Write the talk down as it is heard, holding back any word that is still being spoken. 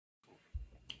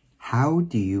How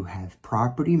do you have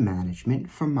property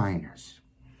management for minors?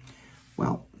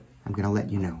 Well, I'm going to let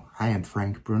you know. I am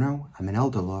Frank Bruno. I'm an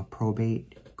elder law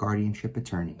probate guardianship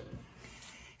attorney.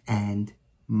 And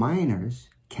minors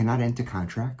cannot enter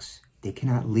contracts. They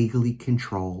cannot legally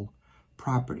control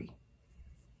property.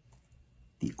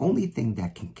 The only thing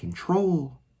that can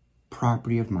control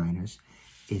property of minors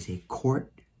is a court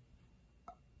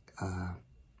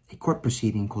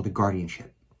proceeding called a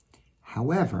guardianship.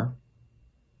 However,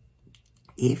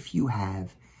 if you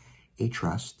have a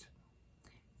trust,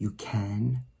 you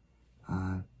can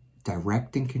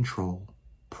direct and control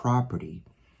property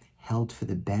held for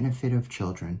the benefit of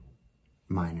children,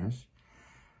 minors,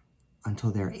 until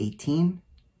they're 18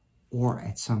 or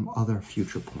at some other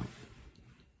future point.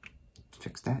 Let's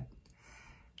fix that.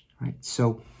 All right.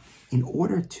 So in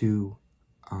order to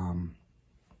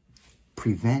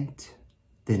prevent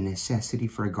the necessity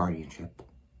for a guardianship,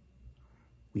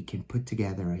 we can put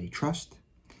together a trust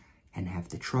and have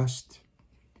the trust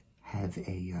have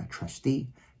a trustee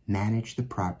manage the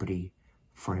property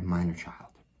for a minor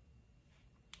child.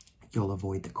 You'll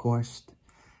avoid the cost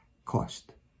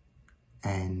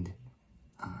and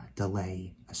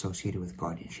delay associated with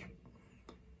guardianship.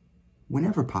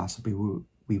 Whenever possible,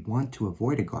 we want to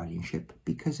avoid a guardianship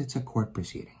because it's a court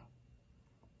proceeding.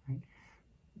 Right?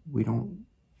 We don't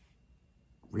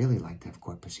really like to have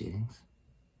court proceedings.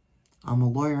 I'm a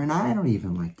lawyer and I don't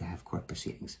even like to have court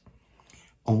proceedings.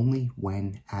 Only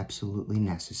when absolutely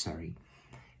necessary.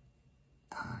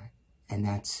 And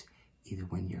that's either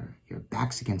when your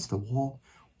back's against the wall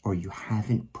or you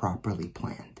haven't properly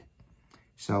planned.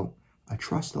 So a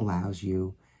trust allows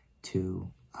you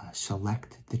to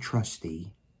select the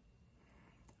trustee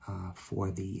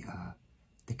for the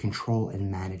control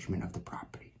and management of the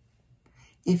property.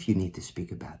 If you need to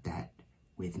speak about that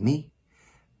with me,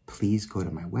 please go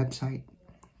to my website,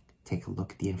 take a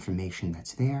look at the information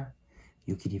that's there.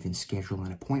 You could even schedule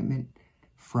an appointment,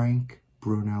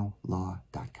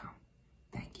 frankbrunolaw.com.